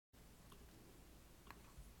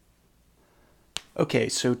Okay,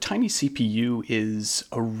 so TinyCPU is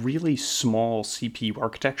a really small CPU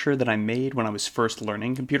architecture that I made when I was first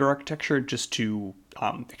learning computer architecture just to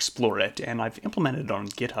explore it, and I've implemented it on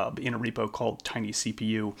GitHub in a repo called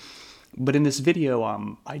TinyCPU. But in this video,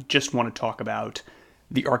 I just want to talk about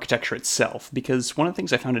the architecture itself, because one of the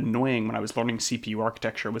things I found annoying when I was learning CPU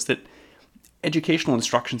architecture was that educational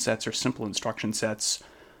instruction sets or simple instruction sets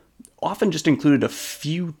often just included a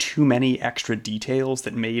few too many extra details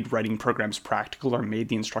that made writing programs practical or made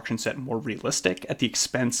the instruction set more realistic at the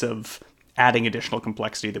expense of adding additional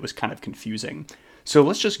complexity that was kind of confusing. So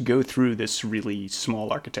let's just go through this really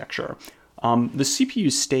small architecture. The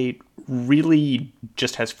CPU state really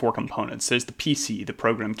just has four components. There's the PC, the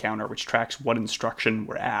program counter, which tracks what instruction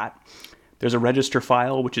we're at. There's a register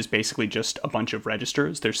file, which is basically just a bunch of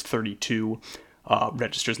registers. There's 32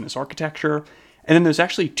 registers in this architecture. And then there's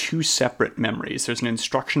actually two separate memories. There's an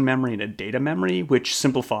instruction memory and a data memory, which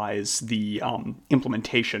simplifies the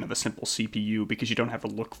implementation of a simple CPU because you don't have to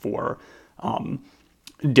look for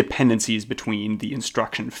dependencies between the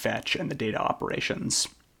instruction fetch and the data operations,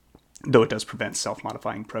 though it does prevent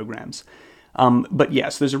self-modifying programs. But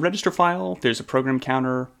yes, there's a register file, there's a program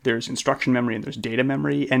counter, there's instruction memory, and there's data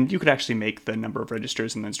memory. And you could actually make the number of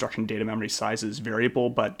registers in the instruction data memory sizes variable,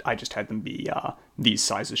 but I just had them be these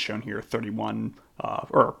sizes shown here, 31,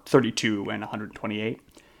 or 32 and 128.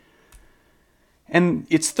 And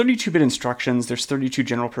it's 32-bit instructions, there's 32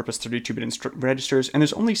 general purpose 32-bit registers, and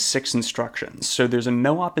there's only 6 instructions. So there's a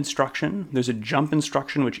no-op instruction, there's a jump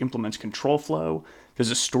instruction which implements control flow,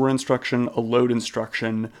 there's a store instruction, a load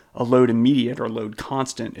instruction, a load immediate or load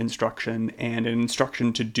constant instruction, and an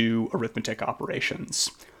instruction to do arithmetic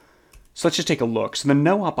operations. So let's just take a look. So the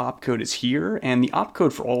no-op opcode is here, and the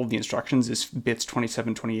opcode for all of the instructions is bits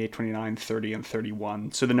 27, 28, 29, 30, and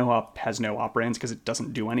 31. So the no-op has no operands because it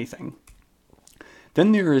doesn't do anything.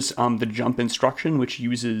 Then there's the jump instruction, which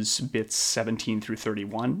uses bits 17 through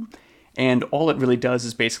 31. And all it really does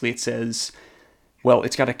is basically it says, well,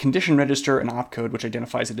 it's got a condition register, an opcode, which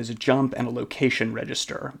identifies it as a jump, and a location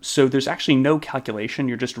register. So there's actually no calculation.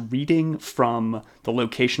 You're just reading from the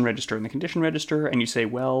location register and the condition register, and you say,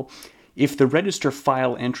 well, if the register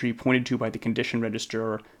file entry pointed to by the condition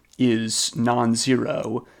register is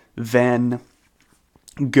non-zero, then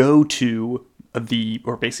go to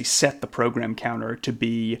or basically set the program counter to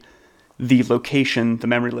be the location, the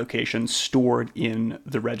memory location stored in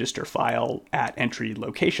the register file at entry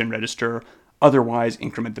location register, otherwise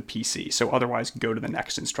increment the PC. So otherwise go to the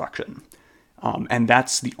next instruction. And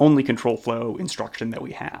that's the only control flow instruction that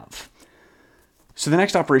we have. So the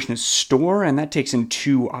next operation is store, and that takes in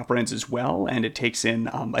 2 operands as well, and it takes in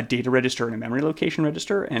a data register and a memory location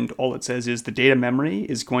register, and all it says is the data memory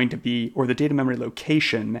is going to be, or the data memory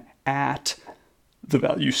location at the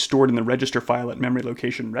value stored in the register file at memory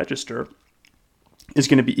location register is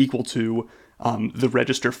going to be equal to the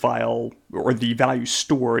register file, or the value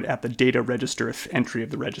stored at the data register entry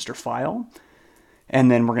of the register file.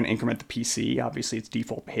 And then we're going to increment the PC. Obviously, it's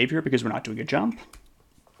default behavior because we're not doing a jump.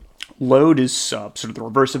 Load is sort of the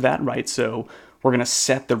reverse of that, right? So we're going to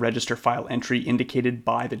set the register file entry indicated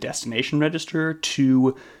by the destination register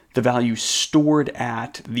to the value stored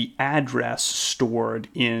at the address stored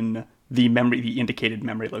in the indicated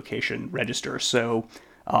memory location register. So,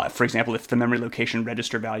 for example, if the memory location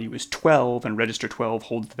register value is 12 and register 12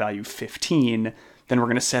 holds the value 15, then we're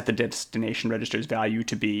going to set the destination register's value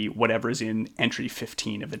to be whatever is in entry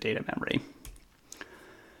 15 of the data memory.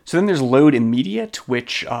 So then there's load immediate,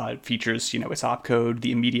 which features, its opcode,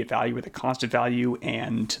 the immediate value or the constant value,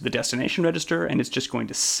 and the destination register, and it's just going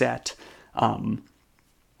to set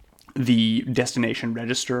the destination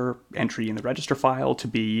register entry in the register file to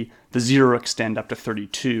be the 0 extend up to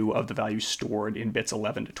 32 of the value stored in bits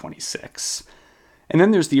 11 to 26. And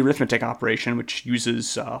then there's the arithmetic operation, which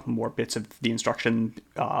uses more bits of the instruction,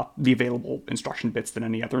 the available instruction bits than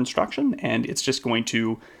any other instruction, and it's just going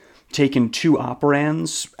to take in 2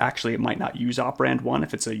 operands. Actually, it might not use operand 1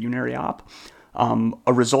 if it's a unary op.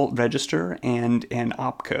 A result register and an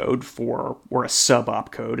opcode or a sub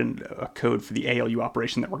opcode and a code for the ALU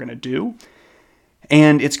operation that we're going to do.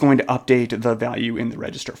 And it's going to update the value in the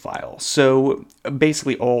register file. So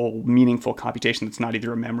basically all meaningful computation that's not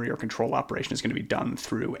either a memory or control operation is going to be done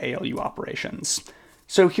through ALU operations.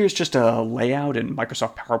 So here's just a layout, and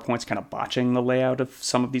Microsoft PowerPoint's kind of botching the layout of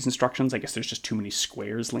some of these instructions. I guess there's just too many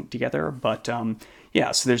squares linked together. But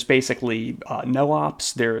yeah, so there's basically no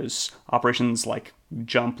ops. There's operations like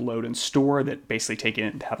jump, load, and store that basically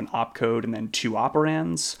have an opcode and then 2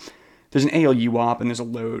 operands. There's an ALU op and there's a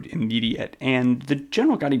load immediate. And the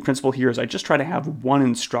general guiding principle here is I just try to have one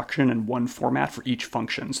instruction and one format for each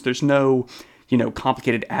function. So there's no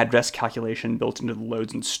complicated address calculation built into the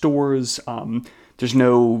loads and stores. There's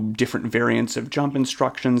no different variants of jump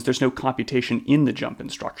instructions. There's no computation in the jump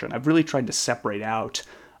instruction. I've really tried to separate out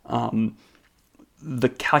the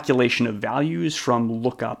calculation of values from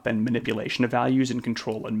lookup and manipulation of values in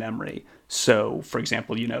control and memory. So, for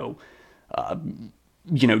example,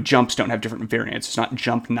 jumps don't have different variants. It's not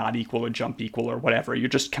jump not equal or jump equal or whatever. You're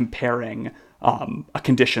just comparing a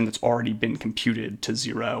condition that's already been computed to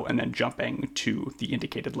 0 and then jumping to the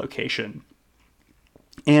indicated location.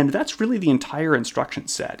 And that's really the entire instruction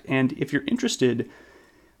set. And if you're interested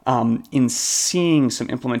in seeing some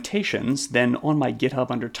implementations, then on my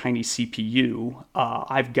GitHub under TinyCPU,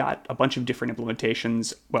 I've got a bunch of different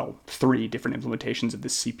implementations, 3 different implementations of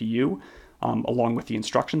this CPU, along with the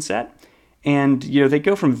instruction set. And, they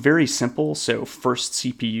go from very simple, so first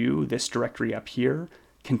CPU, this directory up here,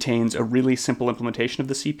 contains a really simple implementation of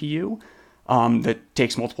the CPU that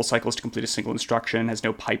takes multiple cycles to complete a single instruction, has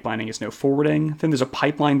no pipelining, has no forwarding. Then there's a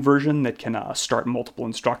pipeline version that can start multiple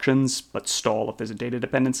instructions, but stall if there's a data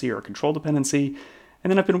dependency or a control dependency.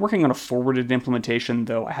 And then I've been working on a forwarded implementation,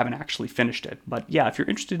 though I haven't actually finished it. But yeah, if you're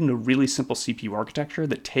interested in a really simple CPU architecture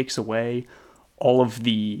that takes away all of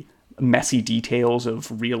the messy details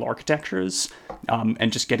of real architectures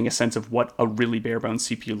and just getting a sense of what a really bare-bones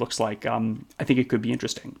CPU looks like, I think it could be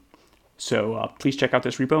interesting. So please check out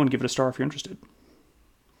this repo and give it a star if you're interested.